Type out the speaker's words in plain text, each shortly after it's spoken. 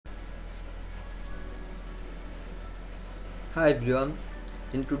Hi everyone,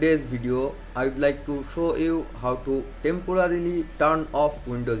 in today's video I would like to show you how to temporarily turn off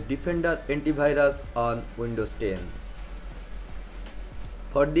Windows Defender antivirus on Windows 10.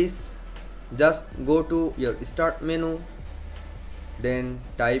 For this, just go to your start menu, then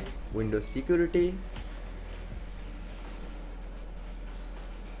type Windows Security.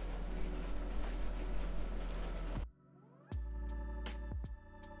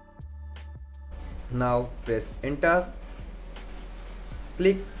 Now press enter.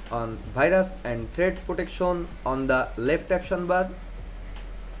 Click on Virus and Threat Protection on the left action bar.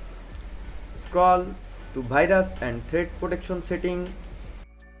 Scroll to Virus and Threat Protection setting.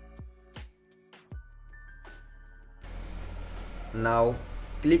 Now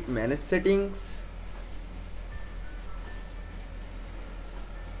click Manage Settings.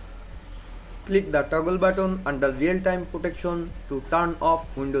 Click the toggle button under Real-Time Protection to turn off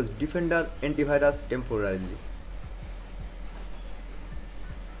Windows Defender antivirus temporarily.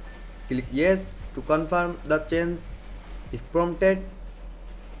 Click Yes to confirm the change if prompted.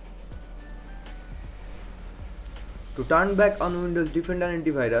 To turn back on Windows Defender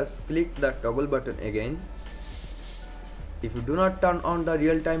antivirus, click the toggle button again. If you do not turn on the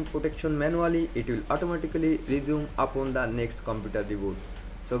real-time protection manually, it will automatically resume upon the next computer reboot.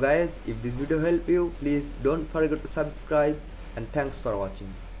 So guys, if this video helped you, please don't forget to subscribe and thanks for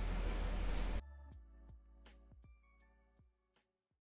watching.